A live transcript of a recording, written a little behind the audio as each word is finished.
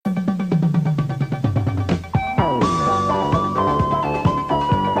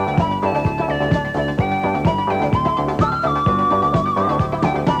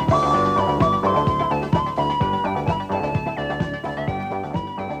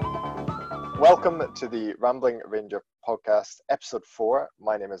Welcome to the Rambling Ranger podcast, episode 4.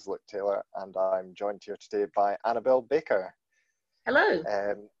 My name is Luke Taylor, and I'm joined here today by Annabel Baker. Hello.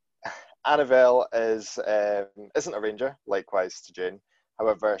 Annabel isn't a ranger, likewise to Jane.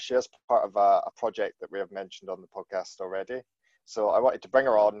 However, she is part of a project that we have mentioned on the podcast already. So I wanted to bring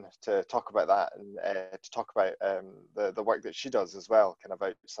her on to talk about that and to talk about the work that she does as well, kind of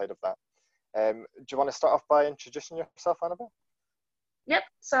outside of that. Do you want to start off by introducing yourself, Annabel? Yep,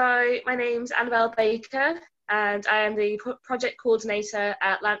 so my name's Annabel Baker and I am the project coordinator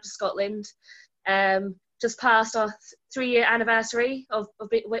at Lantra, Scotland. Just passed our 3-year anniversary of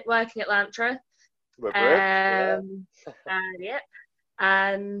working at Lantra.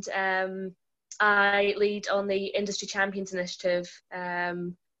 And I lead on the Industry Champions Initiative,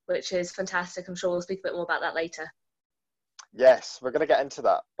 which is fantastic. I'm sure we'll speak a bit more about that later. Yes, we're going to get into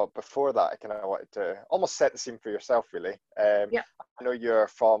that, but before that, I kind of wanted to almost set the scene for yourself, really. Yep. I know you're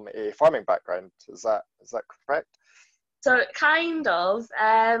from a farming background. Is that correct? So kind of.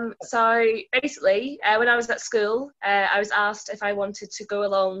 So basically, when I was at school, I was asked if I wanted to go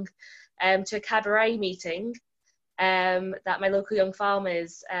along to a cabaret meeting that my local young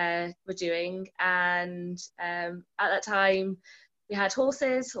farmers were doing, and at that time, we had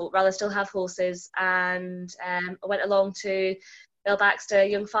horses, or rather still have horses, and I went along to Bill Baxter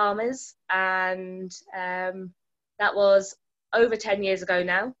Young Farmers, and that was over 10 years ago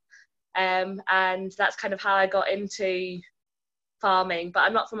now, and that's kind of how I got into farming, but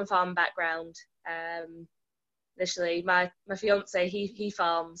I'm not from a farm background. Initially, my fiance, he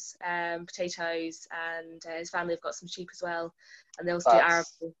farms potatoes, and his family have got some sheep as well, and they also do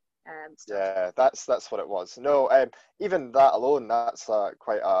arable. Stuff. Yeah, that's what it was. No, even that alone, that's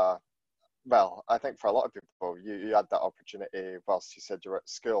quite a, well, I think for a lot of people, you had that opportunity whilst you said you were at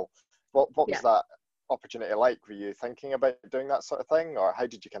school. What was that opportunity like? Were you thinking about doing that sort of thing, or how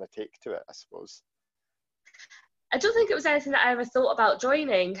did you kind of take to it, I suppose? I don't think it was anything that I ever thought about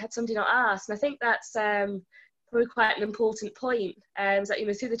joining, had somebody not asked, and I think that's probably quite an important point. Is that,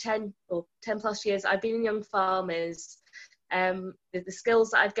 through the 10 plus years I've been in Young Farmers, the skills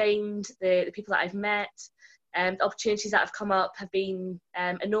that I've gained, the people that I've met, the opportunities that have come up have been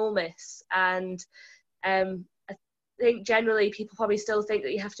enormous. And I think generally people probably still think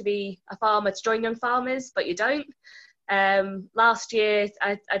that you have to be a farmer to join Young Farmers, but you don't. Last year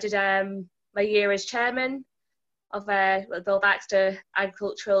I did my year as chairman of Bill Baxter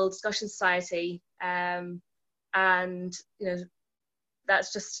Agricultural Discussion Society, and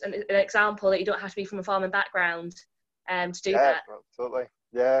that's just an example that you don't have to be from a farming background to do that. Absolutely.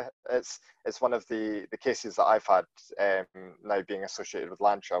 Yeah, it's one of the cases that I've had now being associated with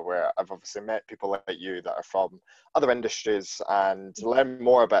Lantra, where I've obviously met people like you that are from other industries and learn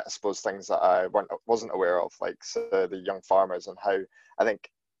more about, I suppose, things that I wasn't aware of, like the young farmers, and how I think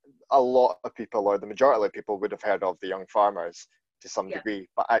a lot of people, or the majority of people, would have heard of the young farmers to some degree,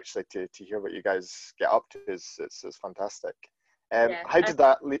 but actually to hear what you guys get up to is fantastic. How did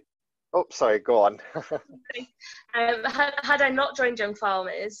that lead? Oh, sorry, go on. Had I not joined Young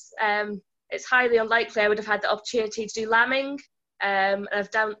Farmers, it's highly unlikely I would have had the opportunity to do lambing.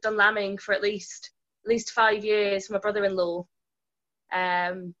 I've done lambing for at least 5 years for my brother-in-law,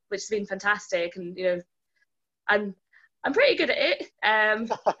 which has been fantastic. And I'm pretty good at it.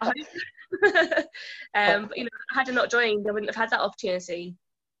 But had I not joined, I wouldn't have had that opportunity.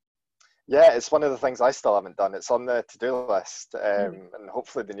 Yeah, it's one of the things I still haven't done. It's on the to-do list, and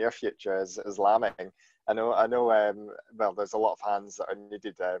hopefully the near future is lambing. I know. Well, there's a lot of hands that are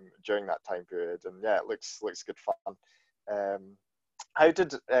needed during that time period, and yeah, it looks good fun. How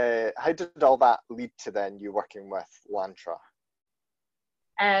did all that lead to then you working with Lantra?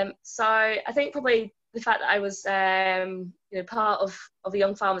 So I think probably the fact that I was part of the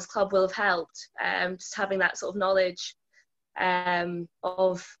Young Farmers Club will have helped. Just having that sort of knowledge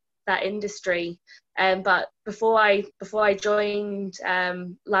of that industry, but before I joined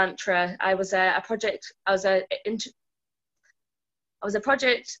Lantra, I was a project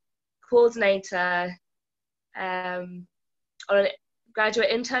coordinator on a graduate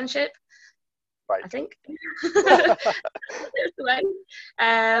internship, right. I think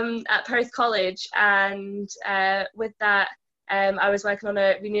at Perth College, and with that I was working on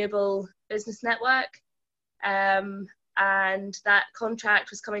a renewable business network, and that contract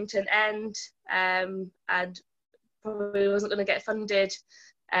was coming to an end, and probably wasn't going to get funded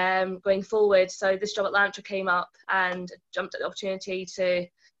going forward. So this job at Lantra came up, and jumped at the opportunity to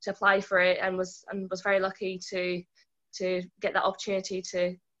apply for it, and was very lucky to get that opportunity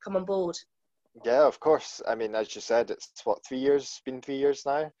to come on board. Yeah, of course. I mean, as you said, it's what, 3 years? Been 3 years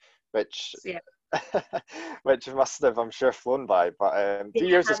now, which which must have, I'm sure, flown by. But 3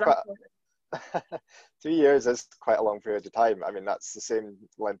 years is quite 2 years is quite a long period of time. I mean, that's the same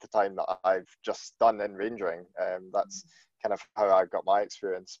length of time that I've just done in rangering. That's kind of how I got my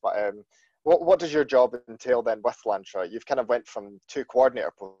experience. But what does your job entail then with Lantra? You've kind of went from two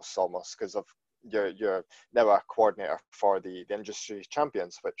coordinator posts almost because of you're now a coordinator for the industry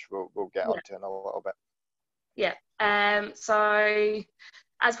champions, which we'll get Yeah. onto in a little bit. Yeah. So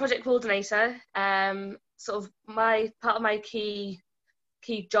as project coordinator, sort of my part of my key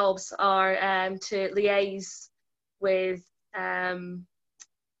jobs are to liaise with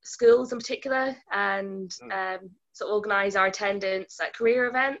schools in particular and sort of organise our attendance at career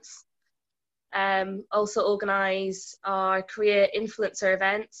events. Also organise our career influencer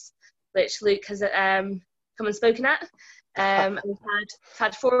events, which Luke has come and spoken at. We've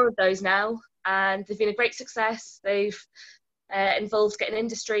had 4 of those now, and they've been a great success. They've involved getting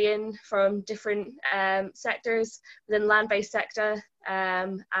industry in from different sectors within the land-based sector,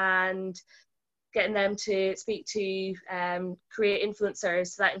 and getting them to speak to career influencers.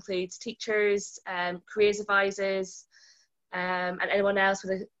 So that includes teachers, careers advisors, and anyone else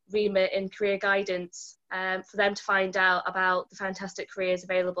with a remit in career guidance, for them to find out about the fantastic careers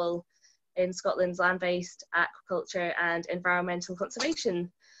available in Scotland's land-based aquaculture and environmental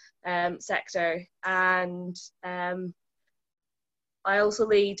conservation sector. And I also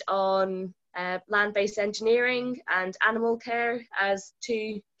lead on land-based engineering and animal care as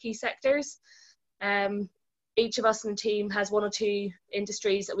 2 key sectors. Each of us in the team has 1 or 2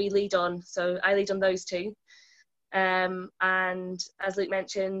 industries that we lead on, so I lead on those 2. And as Luke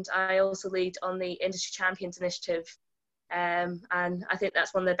mentioned, I also lead on the Industry Champions Initiative. And I think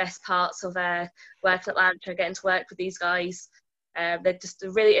that's one of the best parts of working at Lantra, getting to work with these guys. They're just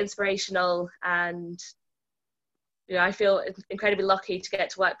really inspirational, and I feel incredibly lucky to get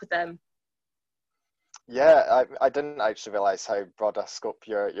to work with them. Yeah, I didn't actually realise how broad a scope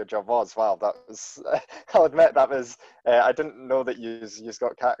your job was. Wow, that was, I'll admit that was, I didn't know that you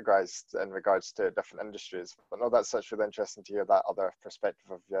got categorised in regards to different industries. But no, that's really interesting to hear that other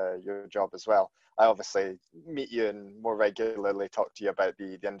perspective of your job as well. I obviously meet you and more regularly talk to you about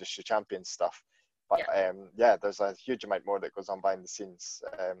the industry champion stuff. But yeah, there's a huge amount more that goes on behind the scenes.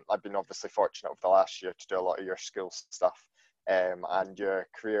 I've been obviously fortunate over the last year to do a lot of your school stuff and your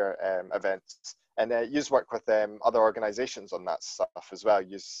career events. And you work with other organisations on that stuff as well.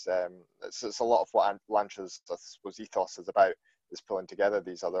 It's a lot of what Lantra's, I suppose, ethos is about, is pulling together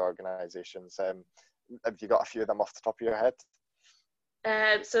these other organisations. Have you got a few of them off the top of your head?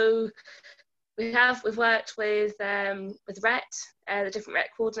 So we've worked with RET, the different RET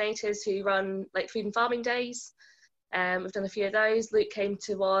coordinators who run like food and farming days. We've done a few of those. Luke came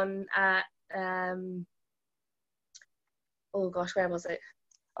to one at oh gosh, where was it?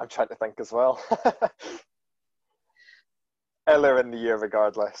 I'm trying to think as well. Earlier in the year,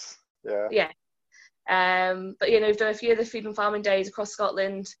 regardless. Yeah. Yeah. But we've done a few of the food and farming days across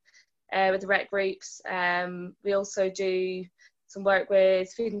Scotland with the RET groups. We also do some work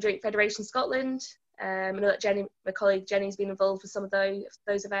with Food and Drink Federation Scotland. I know that Jenny, my colleague Jenny's been involved with some of those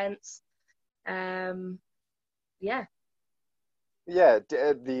events. Yeah. Yeah,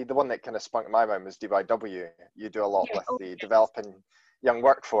 the one that kind of sprung to my mind was DYW. You do a lot with the developing young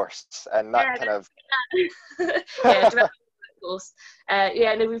workforce, and that kind of yeah, developing workforce.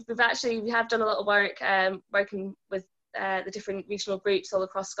 We have done a lot of work working with the different regional groups all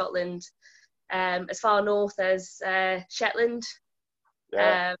across Scotland, as far north as Shetland.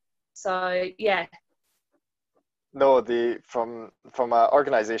 Yeah. So yeah. No, from an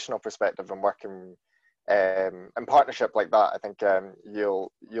organisational perspective and working in partnership like that, I think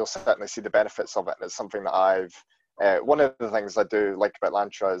you'll certainly see the benefits of it. And it's something that one of the things I do like about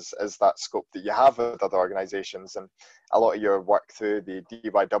Lantra is that scope that you have with other organisations, and a lot of your work through the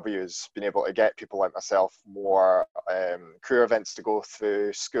DYW has been able to get people like myself more career events to go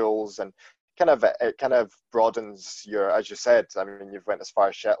through schools, and it kind of broadens your, as you said, I mean, you've went as far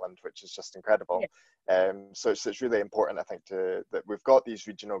as Shetland, which is just incredible. Yeah. So it's really important, I think, that we've got these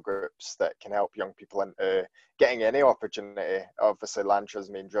regional groups that can help young people into getting any opportunity. Obviously, Lantra's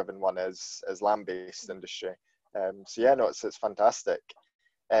main driven one is land-based industry. So yeah, no, it's fantastic.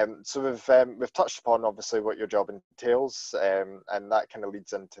 So we've touched upon obviously what your job entails, and that kind of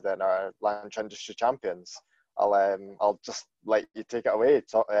leads into then our Lantra Industry Champions. I'll just let you take it away.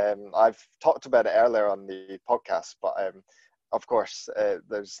 I've talked about it earlier on the podcast, but of course,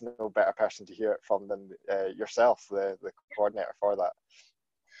 there's no better person to hear it from than yourself, the coordinator for that.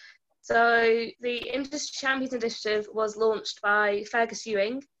 So the Industry Champions Initiative was launched by Fergus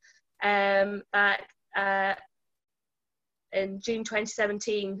Ewing back in June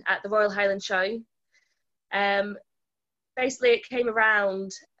 2017 at the Royal Highland Show. Basically, it came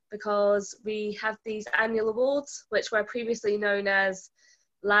around because we have these annual awards, which were previously known as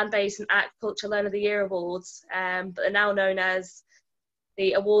Land-Based and Aquaculture Learner of the Year Awards, but they're now known as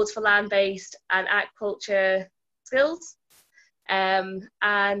the Awards for Land-Based and Aquaculture Skills. And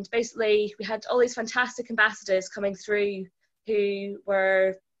basically, we had all these fantastic ambassadors coming through who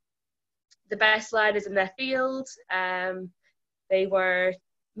were the best learners in their field. They were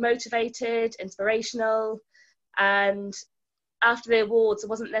motivated, inspirational, and after the awards, there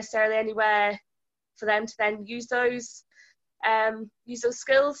wasn't necessarily anywhere for them to then use those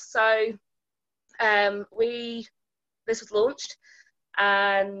skills. So this was launched,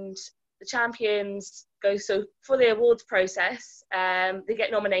 and the champions go, so for the awards process, they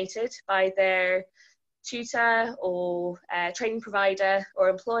get nominated by their tutor or training provider or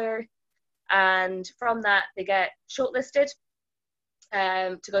employer, and from that they get shortlisted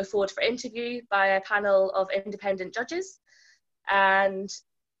to go forward for interview by a panel of independent judges, and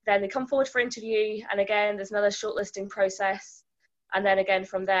then they come forward for interview, and again there's another shortlisting process, and then again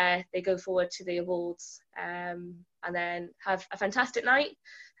from there they go forward to the awards, and then have a fantastic night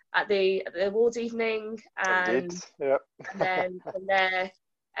at the awards evening, and, Indeed. Yep. and then from there,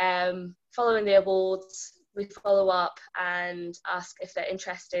 following the awards, we follow up and ask if they're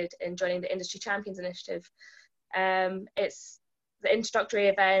interested in joining the Industry Champions Initiative. It's the introductory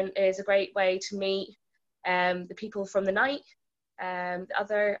event is a great way to meet the people from the night, the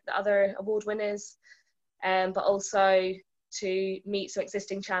other award winners, but also to meet some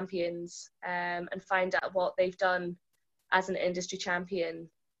existing champions and find out what they've done as an industry champion.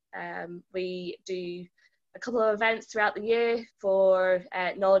 We do a couple of events throughout the year for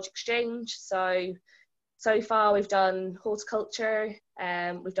knowledge exchange. So far we've done horticulture,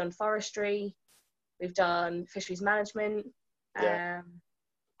 we've done forestry, we've done fisheries management,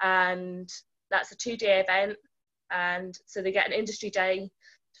 and that's a 2-day event. And so they get an industry day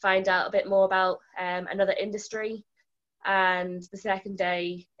to find out a bit more about another industry. And the second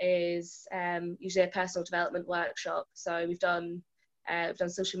day is usually a personal development workshop. So we've done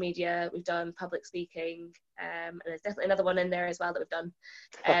social media, we've done public speaking, and there's definitely another one in there as well that we've done,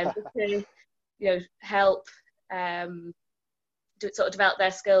 to help sort of develop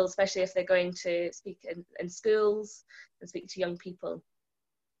their skills, especially if they're going to speak in schools and speak to young people.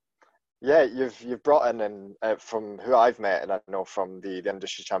 Yeah, you've brought in from who I've met, and I know from the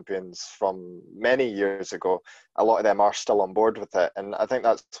industry champions from many years ago, a lot of them are still on board with it, and I think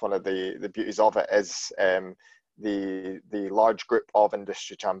that's one of the beauties of it is the large group of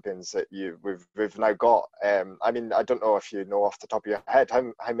industry champions that we've now got. I mean, I don't know if you know off the top of your head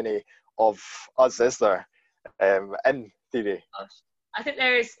how many of us is there in theory? I think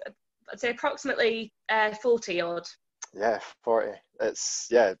there is, I'd say approximately 40 odd. Yeah, 40.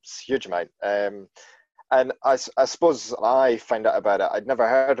 It's a huge amount. And I suppose I find out about it. I'd never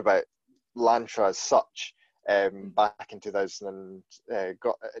heard about Lantra as such back in 2000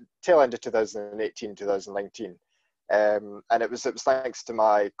 got tail end of 2018, 2019. And it was thanks to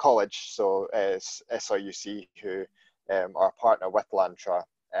my college, so SRUC, who are a partner with Lantra,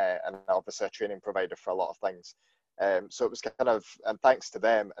 and obviously a training provider for a lot of things. So it was kind of, and thanks to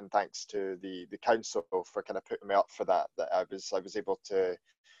them and thanks to the council for kind of putting me up for that I was able to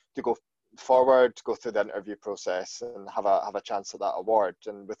go forward, go through the interview process and have a chance at that award.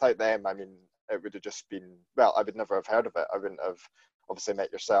 And without them, I mean, it would have just been, well, I would never have heard of it. I wouldn't have obviously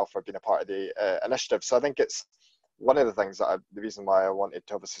met yourself or been a part of the initiative. So I think it's one of the things the reason why I wanted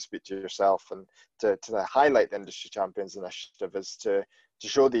to obviously speak to yourself and to highlight the Industry Champions Initiative is to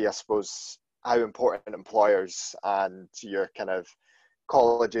show I suppose, how important employers and your kind of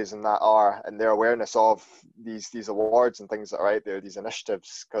colleges and that are, and their awareness of these awards and things that are out there, these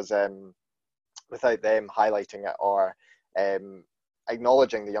initiatives, because without them highlighting it or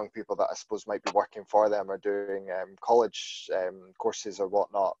acknowledging the young people that I suppose might be working for them or doing college courses or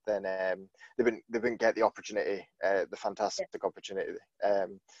whatnot, then they wouldn't get the opportunity, the fantastic opportunity.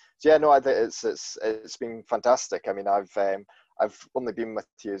 So yeah, no, I think it's been fantastic. I mean, I've only been with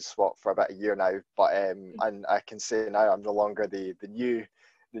you for about a year now, but and I can say now I'm no longer the new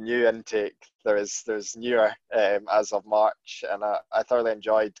intake. There's newer as of March, and I thoroughly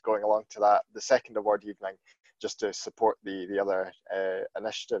enjoyed going along to that, the second award evening, just to support the other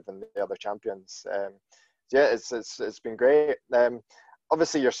initiative and the other champions. Yeah, it's been great.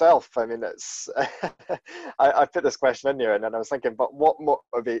 Obviously yourself, I mean, it's I put this question in here and then I was thinking, but what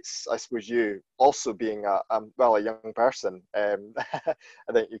motivates, I suppose, you also being a young person? I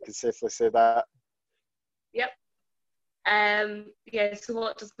think you could safely say that. Yep. Yeah, so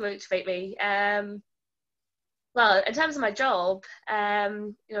what does motivate me? Well, in terms of my job,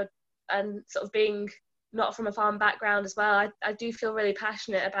 and sort of being not from a farm background as well, I do feel really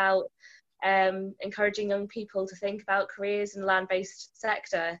passionate about encouraging young people to think about careers in the land-based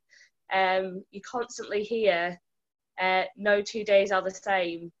sector. You constantly hear no 2 days are the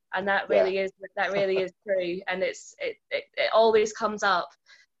same, and that really is true, and it always comes up,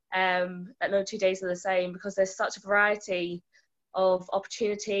 that no 2 days are the same, because there's such a variety of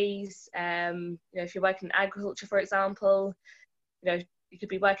opportunities. If you're working in agriculture, for example, you could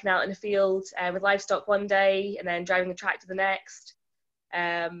be working out in a field with livestock one day and then driving a tractor the next.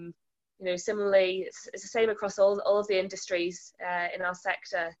 Similarly, it's the same across all of the industries in our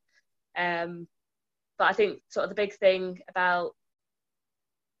sector. But I think sort of the big thing about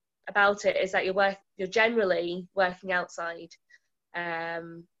it is that you're generally working outside,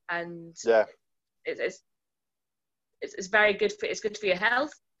 and it's very good for your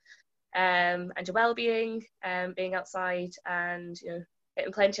health, and your well-being, being outside and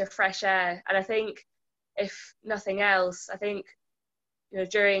getting plenty of fresh air. And I think, if nothing else,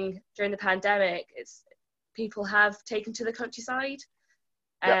 during the pandemic, people have taken to the countryside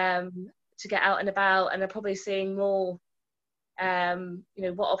to get out and about, and are probably seeing more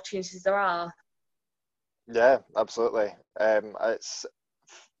what opportunities there are. Yeah, absolutely.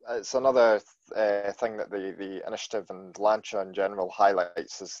 It's another thing that the initiative and Lantra in general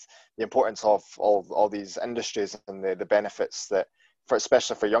highlights, is the importance of all these industries and the benefits that,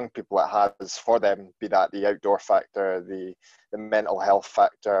 especially for young people, it has for them, be that the outdoor factor, the mental health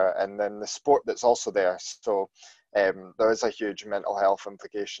factor, and then the sport that's also there. So there is a huge mental health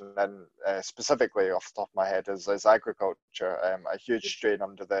implication, and specifically off the top of my head is agriculture, a huge strain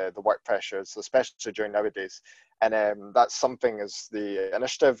under the work pressures, especially during nowadays. And that's something as the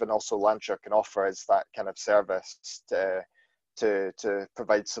initiative and also Lantra can offer, is that kind of service to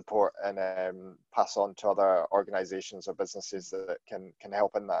provide support and pass on to other organisations or businesses that can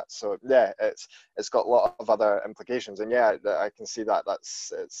help in that. So yeah, it's got a lot of other implications, and yeah, I can see that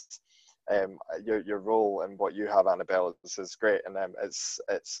it's your role and what you have, Annabel, is great. And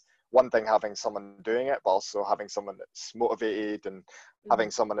it's one thing having someone doing it, but also having someone that's motivated, and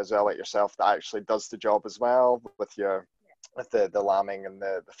having someone as well like yourself that actually does the job as well, with the lambing and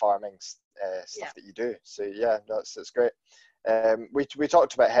the farming stuff that you do. So yeah, no, it's great. We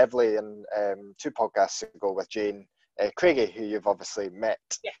talked about heavily in 2 podcasts ago with Jane Craigie, who you've obviously met.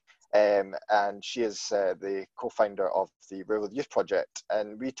 And she is the co-founder of the Rural Youth Project,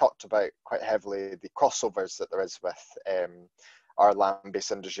 and we talked about quite heavily the crossovers that there is with our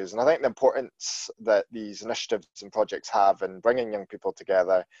land-based industries. And I think the importance that these initiatives and projects have in bringing young people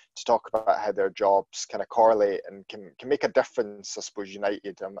together to talk about how their jobs kind of correlate and can make a difference, I suppose,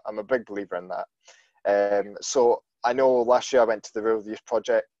 united. I'm a big believer in that. So I know last year I went to the Rural Youth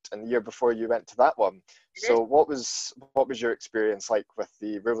Project, and the year before you went to that one. So what was your experience like with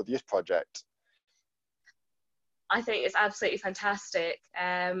the Rural Youth Project? I think it's absolutely fantastic,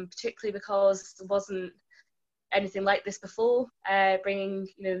 particularly because there wasn't anything like this before, bringing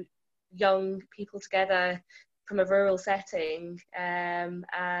young people together from a rural setting, and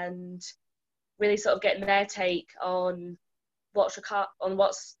really sort of getting their take on what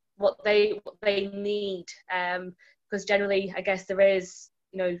they need, because generally, I guess, there is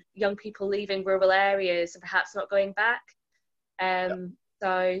young people leaving rural areas and perhaps not going back. So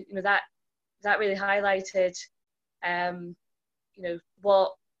that really highlighted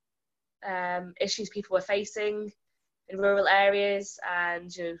what issues people were facing in rural areas,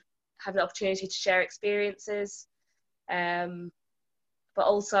 and having the opportunity to share experiences, but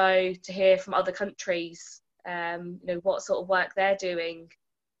also to hear from other countries what sort of work they're doing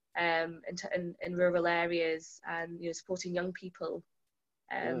in rural areas, and supporting young people.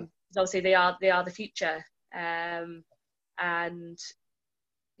 Obviously they are the future, and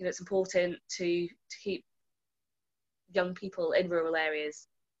it's important to keep young people in rural areas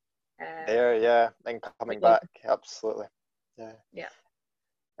and coming back. Absolutely.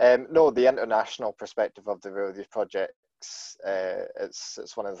 No, the international perspective of the Rural Youth Projects,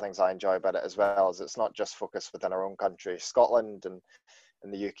 it's one of the things I enjoy about it as well, is it's not just focused within our own country, Scotland and in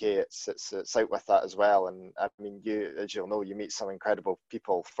the UK, it's out with that as well. And I mean, as you'll know, you meet some incredible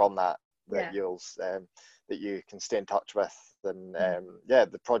people from that that you can stay in touch with. And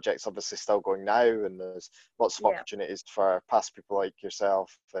the project's obviously still going now, and there's lots of opportunities for past people like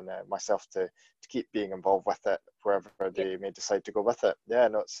yourself and myself to keep being involved with it wherever they may decide to go with it. Yeah,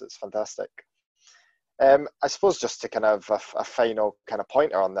 no, it's fantastic. I suppose just to kind of a final kind of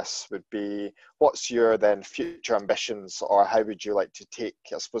pointer on this would be, what's your then future ambitions, or how would you like to take,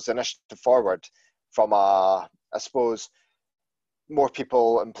 I suppose, the initiative forward from I suppose, more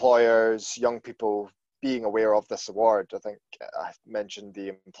people, employers, young people being aware of this award. I think I mentioned the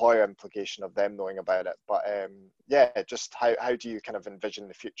employer implication of them knowing about it, but yeah, just how do you kind of envision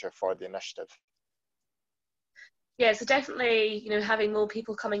the future for the initiative? Yeah, so definitely, having more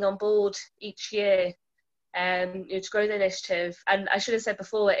people coming on board each year, to grow the initiative. And I should have said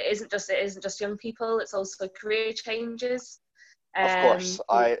before, it isn't just young people; it's also career changes. Of course,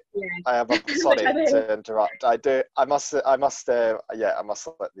 Yeah. I have a, Which I sorry mean, to interrupt. I must let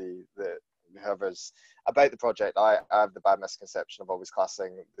the whoever's about the project. I have the bad misconception of always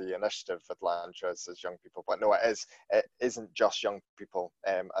classing the initiative with Lantra as young people, but no, it isn't just young people.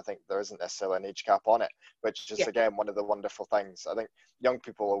 I think there isn't necessarily an age cap on it, which is yeah, again one of the wonderful things. I think young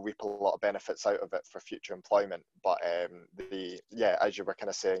people will reap a lot of benefits out of it for future employment, but as you were kind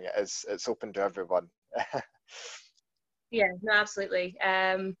of saying, it's open to everyone. yeah, no, absolutely.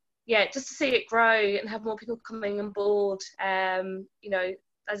 Yeah, just to see it grow and have more people coming on board. As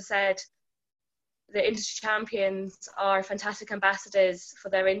I said, the industry champions are fantastic ambassadors for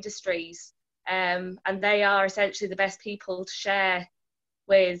their industries, and they are essentially the best people to share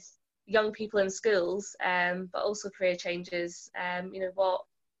with young people in schools, but also career changes.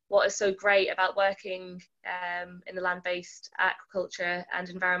 What is so great about working in the land-based agriculture and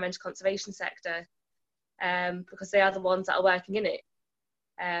environmental conservation sector, because they are the ones that are working in it.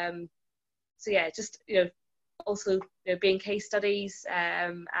 So yeah, just also being case studies,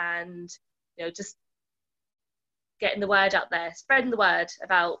 and just getting the word out there, spreading the word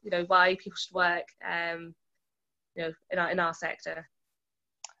about why people should work in our sector.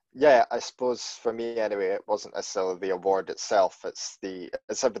 Yeah, I suppose for me anyway, it wasn't necessarily the award itself. It's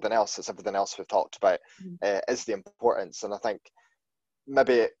everything else. It's everything else we've talked about. Is the importance, and I think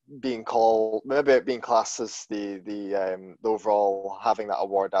maybe it being classed as the overall having that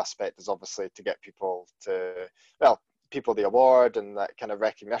award aspect is obviously to get people the award and that kind of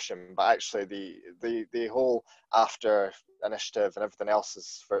recognition, but actually the whole after initiative and everything else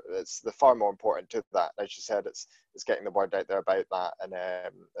it's the far more important to that. As you said, it's getting the word out there about that, and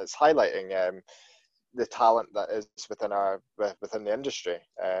it's highlighting the talent that is within the industry,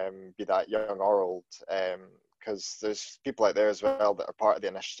 be that young or old, because there's people out there as well that are part of the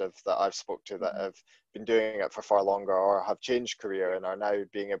initiative that I've spoke to that have been doing it for far longer or have changed career and are now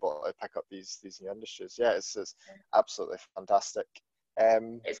being able to pick up these new industries. Yeah, it's absolutely fantastic.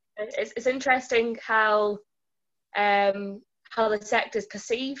 It's interesting how the sector is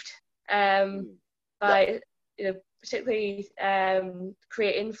perceived by particularly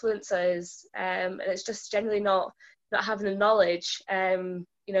career influencers, and it's just generally not having the knowledge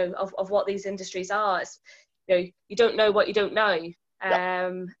of what these industries are. It's, you don't know what you don't know,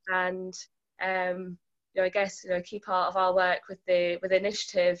 and I guess a key part of our work with the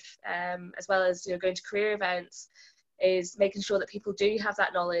initiative, as well as going to career events, is making sure that people do have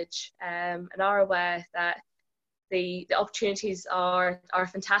that knowledge, and are aware that the opportunities are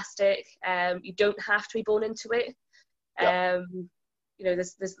fantastic. You don't have to be born into it.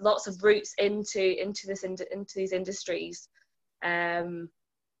 There's lots of routes into these industries, and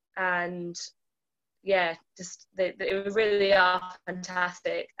yeah, just they really are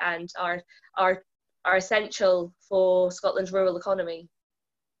fantastic and are essential for Scotland's rural economy.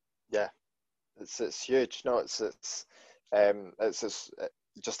 Yeah, it's huge. No, it's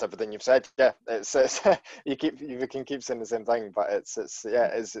just everything you've said. Yeah, it's you can keep saying the same thing, but it's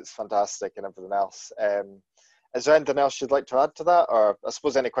fantastic and everything else. Is there anything else you'd like to add to that, or I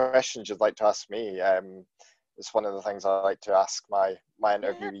suppose any questions you'd like to ask me? It's one of the things I like to ask my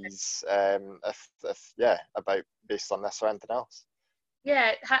interviewees, about based on this or anything else.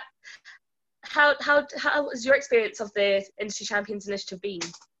 Yeah, how has your experience of the Industry Champions Initiative been?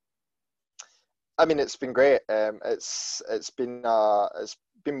 I mean, it's been great. It's been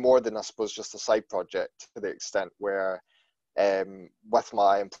more than, I suppose, just a side project, to the extent where with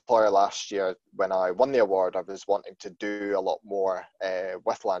my employer last year, when I won the award, I was wanting to do a lot more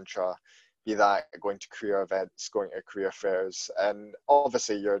with Lantra, be that going to career events, going to career fairs, and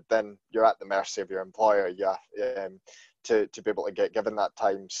obviously you're at the mercy of your employer, to be able to get given that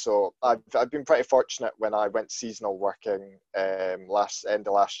time. So I've been pretty fortunate when I went seasonal working end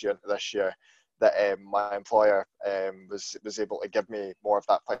of last year into this year, that my employer was able to give me more of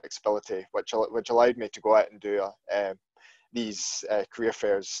that flexibility, which allowed me to go out and do these career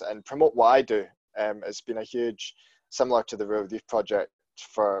fairs and promote what I do. It's been a huge, similar to the Rare Youth Project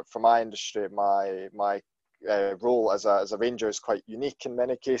for my industry. My role as a ranger is quite unique in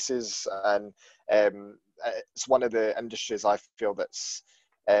many cases, and it's one of the industries I feel that's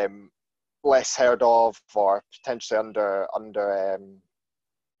less heard of, or potentially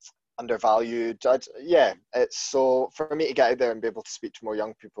undervalued. Yeah, it's so for me to get out there and be able to speak to more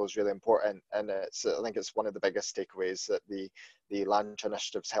young people is really important, and I think it's one of the biggest takeaways that the Lantra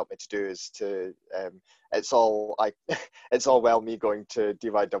initiatives help me to do is to it's all it's all well me going to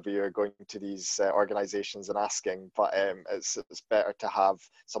DYW or going to these organisations and asking, but it's better to have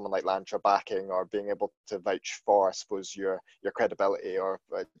someone like Lantra backing or being able to vouch for, I suppose, your credibility, or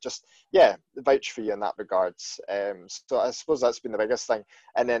just vouch for you in that regards. So I suppose that's been the biggest thing.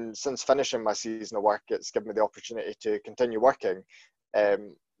 And then since finishing my season of work, it's given me the opportunity to continue working,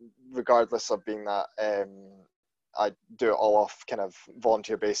 regardless of being that I do it all off kind of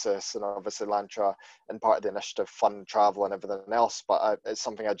volunteer basis, and obviously Lantra and part of the initiative fund travel and everything else, but it's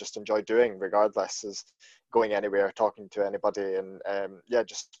something I just enjoy doing regardless, is going anywhere, talking to anybody, and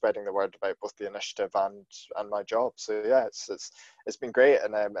just spreading the word about both the initiative and my job. So yeah, it's been great,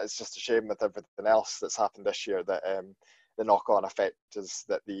 and it's just a shame with everything else that's happened this year that the knock-on effect is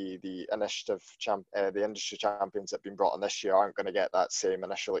that the initiative the industry champions that have been brought on this year aren't going to get that same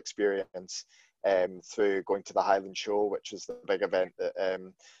initial experience through going to the Highland Show, which is the big event that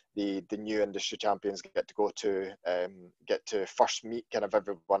the new industry champions get to go to, get to first meet kind of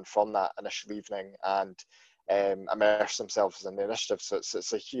everyone from that initial evening and immerse themselves in the initiative. So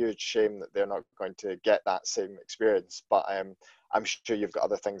it's a huge shame that they're not going to get that same experience, but I'm sure you've got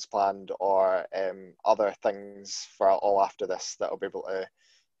other things planned, or other things for all after this that will be able to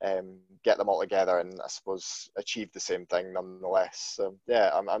get them all together and I suppose achieve the same thing nonetheless. So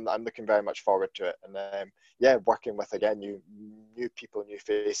yeah, I'm looking very much forward to it, and working with again new people, new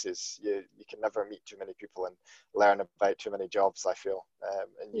faces. You can never meet too many people and learn about too many jobs, I feel,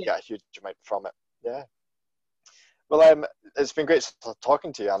 and you get a huge amount from it. Yeah. Well, it's been great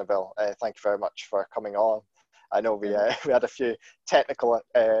talking to you, Annabel. Thank you very much for coming on. I know we had a few technical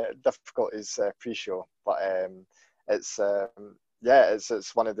difficulties pre-show, but it's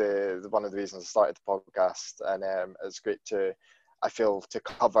one of the reasons I started the podcast, and it's great to, I feel, to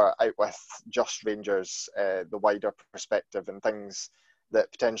cover out with just Rangers the wider perspective and things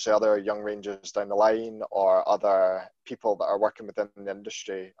that potentially other young Rangers down the line or other people that are working within the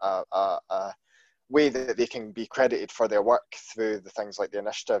industry way that they can be credited for their work through the things like the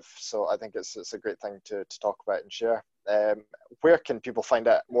initiative. So I think it's a great thing to talk about and share. Where can people find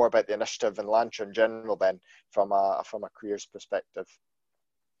out more about the initiative and Lantra in general then, from a careers perspective?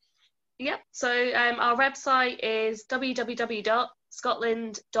 Yeah, so our website is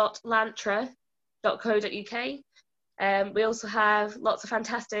www.scotland.lantra.co.uk. We also have lots of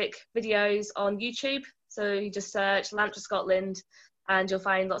fantastic videos on YouTube. So you just search Lantra Scotland and you'll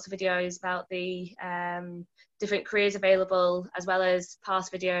find lots of videos about the different careers available, as well as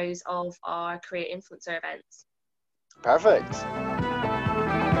past videos of our career influencer events. Perfect.